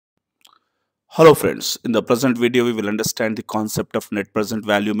Hello friends, in the present video we will understand the concept of net present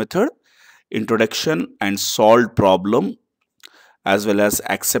value method, introduction and solved problem, as well as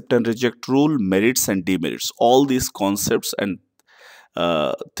accept and reject rule, merits and demerits. All these concepts and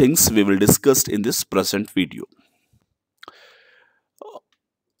things we will discuss in this present video.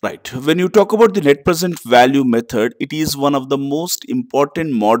 Right, when you talk about the net present value method, it is one of the most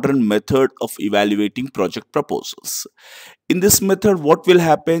important modern method of evaluating project proposals. In this method, what will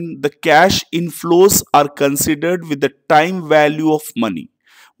happen? The cash inflows are considered with the time value of money.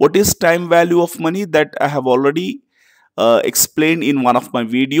 What is time value of money? That I have already explained in one of my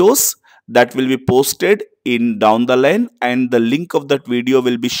videos that will be posted in down the line, and the link of that video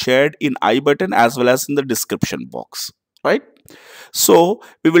will be shared in I button as well as in the description box. Right. So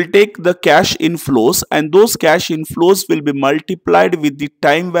we will take the cash inflows, and those cash inflows will be multiplied with the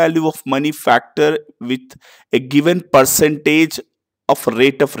time value of money factor with a given percentage of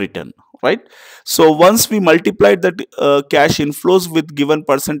rate of return. Right. So once we multiply that cash inflows with given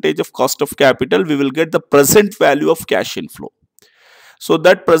percentage of cost of capital, we will get the present value of cash inflow. So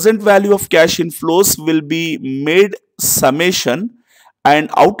that present value of cash inflows will be made summation,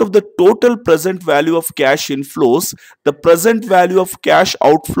 and out of the total present value of cash inflows, the present value of cash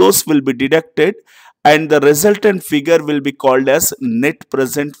outflows will be deducted, and the resultant figure will be called as net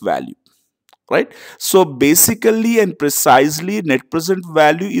present value. Right. So basically and precisely, net present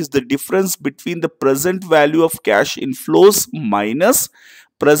value is the difference between the present value of cash inflows minus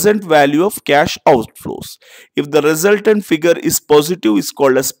present value of cash outflows. If the resultant figure is positive, is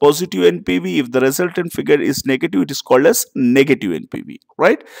called as positive NPV. If the resultant figure is negative, it is called as negative NPV.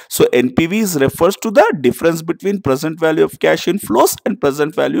 Right. So NPV refers to the difference between present value of cash inflows and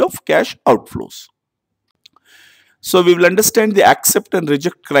present value of cash outflows. So we will understand the accept and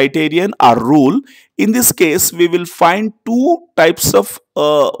reject criterion or rule. In this case, we will find two types of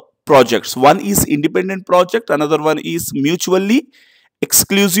projects. One is independent project, another one is mutually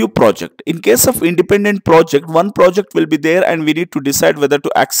exclusive project. In case of independent project, one project will be there and we need to decide whether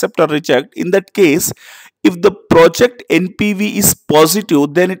to accept or reject. In that case, if the project NPV is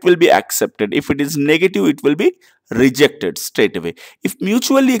positive, then it will be accepted. If it is negative, it will be rejected straight away. If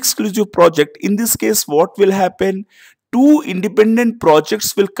mutually exclusive project, in this case, what will happen? Two independent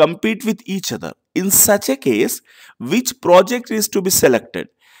projects will compete with each other. In such a case, which project is to be selected?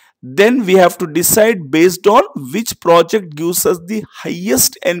 Then we have to decide based on which project gives us the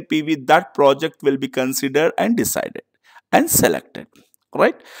highest NPV. That project will be considered and decided and selected.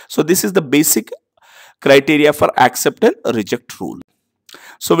 Right? So this is the basic criteria for accept and reject rule.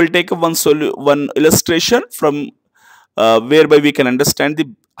 So we'll take one illustration from whereby we can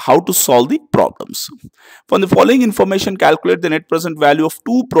understand how to solve the problems. From the following information, calculate the net present value of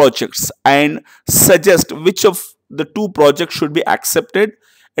two projects and suggest which of the two projects should be accepted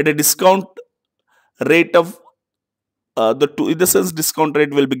at a discount rate of in the sense discount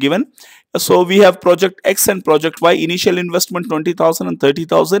rate will be given. So we have project X and project Y. Initial investment 20,000 and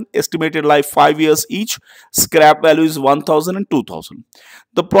 30,000. Estimated life 5 years each. Scrap value is 1,000 and 2,000.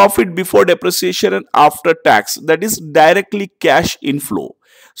 The profit before depreciation and after tax, that is directly cash inflow.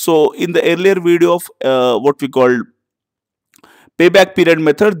 So in the earlier video of what we call payback period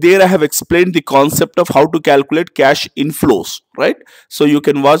method, there I have explained the concept of how to calculate cash inflows. Right. So you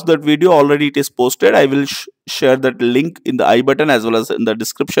can watch that video. Already it is posted. I will share that link in the I button as well as in the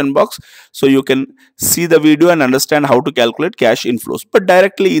description box, so you can see the video and understand how to calculate cash inflows. But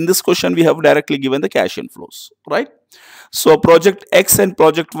directly in this question, we have directly given the cash inflows. Right. So project X and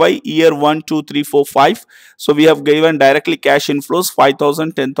project Y, year 1, 2, 3, 4, 5. So we have given directly cash inflows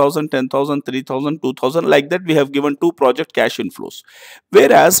 5,000, 10,000, 10,000, 3,000, 2,000. Like that we have given two project cash inflows.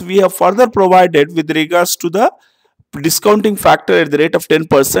 Whereas we have further provided with regards to the discounting factor at the rate of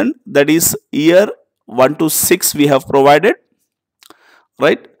 10%, that is year 1 to 6 we have provided.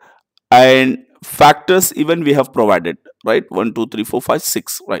 Right. And factors even we have provided. Right. 1, 2, 3, 4, 5,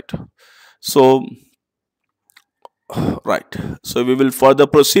 6. Right. So right, so we will further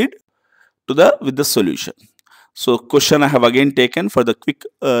proceed to with the solution. So question I have again taken for the quick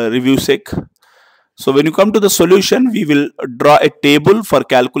review sake. So when you come to the solution, we will draw a table for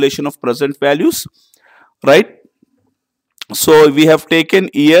calculation of present values. Right. So we have taken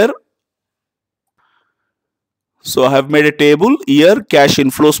year. So I have made a table year, cash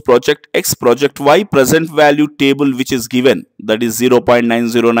inflows project X, project Y, present value table which is given, that is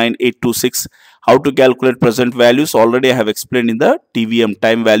 0.909826. How to calculate present values already I have explained in the TVM,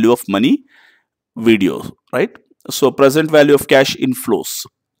 time value of money video. Right. So present value of cash inflows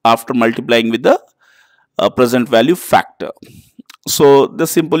after multiplying with the present value factor. So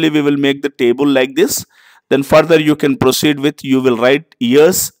simply we will make the table like this. Then further you can proceed with, you will write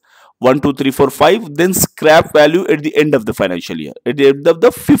years 1 2 3 4 5, then scrap value at the end of the financial year, at the end of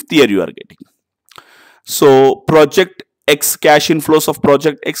the 5th year you are getting. So project X, cash inflows of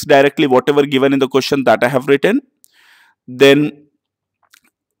project X directly whatever given in the question that I have written. Then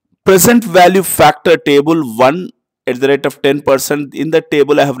present value factor table 1 at the rate of 10%. In the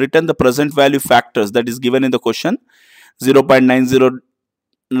table I have written the present value factors that is given in the question: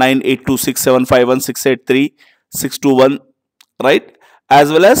 0.909826751683621, right?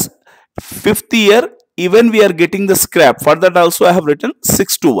 As well as 5th year, even we are getting the scrap, for that also I have written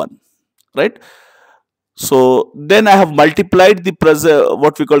 6 to 1, right? So then I have multiplied the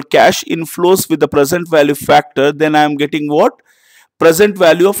what we call cash inflows with the present value factor. Then I am getting what? Present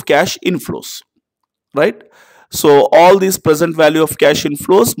value of cash inflows, right? So all these present value of cash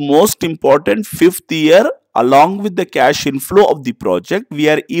inflows, most important, 5th year, along with the cash inflow of the project, we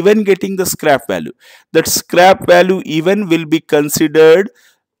are even getting the scrap value. That scrap value even will be considered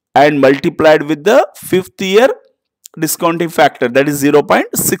and multiplied with the 5th year discounting factor, that is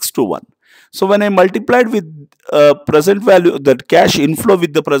 0.621. So when I multiplied with present value, that cash inflow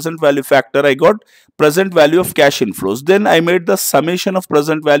with the present value factor, I got present value of cash inflows. Then I made the summation of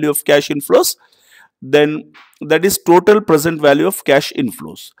present value of cash inflows. Then that is total present value of cash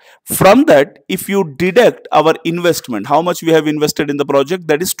inflows. From that, if you deduct our investment, how much we have invested in the project,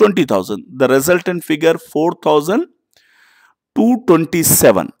 that is 20,000. The resultant figure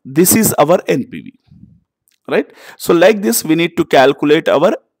 4,227. This is our NPV, right? So like this, we need to calculate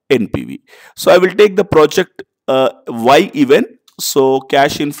our NPV. So I will take the project Y even. So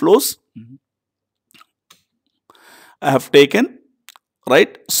cash inflows I have taken,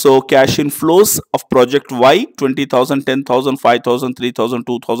 right? So cash inflows of project Y, 20,000, 10,000, 5,000, 3,000,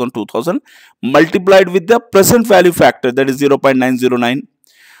 2,000, 2,000, multiplied with the present value factor, that is 0.909.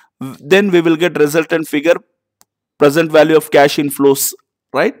 Then we will get resultant figure, present value of cash inflows,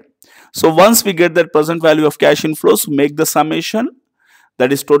 right? So once we get that present value of cash inflows, make the summation,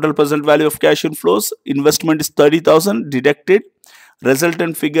 that is total present value of cash inflows. Investment is 30,000 deducted.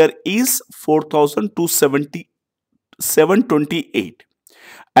 Resultant figure is 4,277.28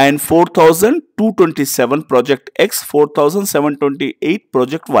 and 4,227 project X, 4,728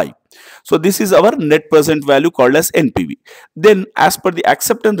 project Y. So this is our net present value called as NPV. Then as per the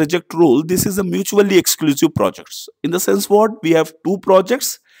accept and reject rule, this is a mutually exclusive projects. In the sense what? We have two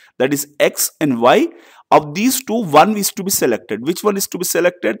projects, that is X and Y. Of these two, one is to be selected. Which one is to be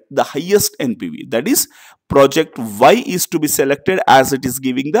selected? The highest NPV. That is project Y is to be selected as it is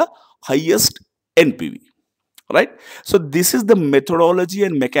giving the highest NPV. Right? So this is the methodology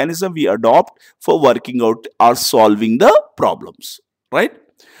and mechanism we adopt for working out or solving the problems. Right?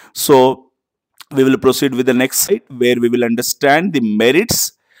 So we will proceed with the next slide where we will understand the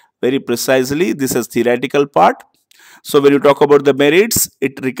merits very precisely. This is theoretical part. So when you talk about the merits,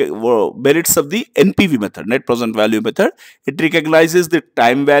 merits of the NPV method, net present value method, it recognizes the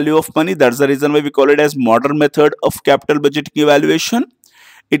time value of money. That's the reason why we call it as modern method of capital budgeting evaluation.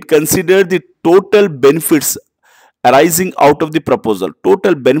 It considers the total benefits arising out of the proposal.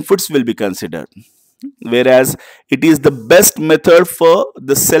 Total benefits will be considered. Whereas it is the best method for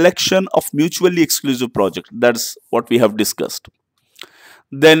the selection of mutually exclusive project. That's what we have discussed.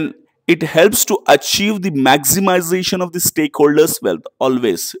 Then it helps to achieve the maximization of the stakeholders' wealth.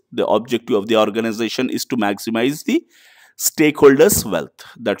 Always the objective of the organization is to maximize the stakeholders' wealth.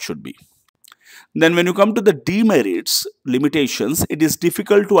 That should be. Then when you come to the demerits, limitations, it is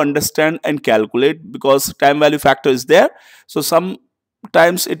difficult to understand and calculate because time value factor is there. So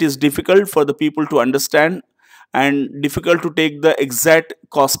sometimes it is difficult for the people to understand and difficult to take the exact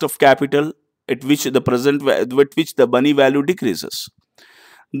cost of capital at which the money value decreases.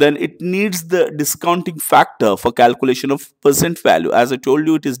 Then it needs the discounting factor for calculation of present value. As I told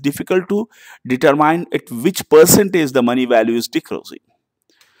you, it is difficult to determine at which percentage the money value is decreasing.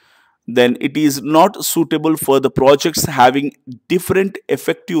 Then it is not suitable for the projects having different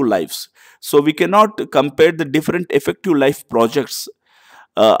effective lives. So we cannot compare the different effective life projects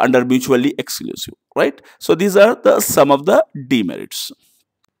under mutually exclusive, right? So these are some of the demerits.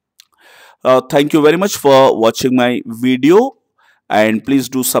 Thank you very much for watching my video. And please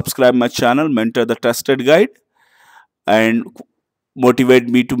do subscribe my channel, Mentor the Trusted Guide, and motivate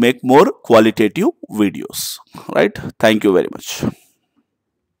me to make more qualitative videos. Right? Thank you very much.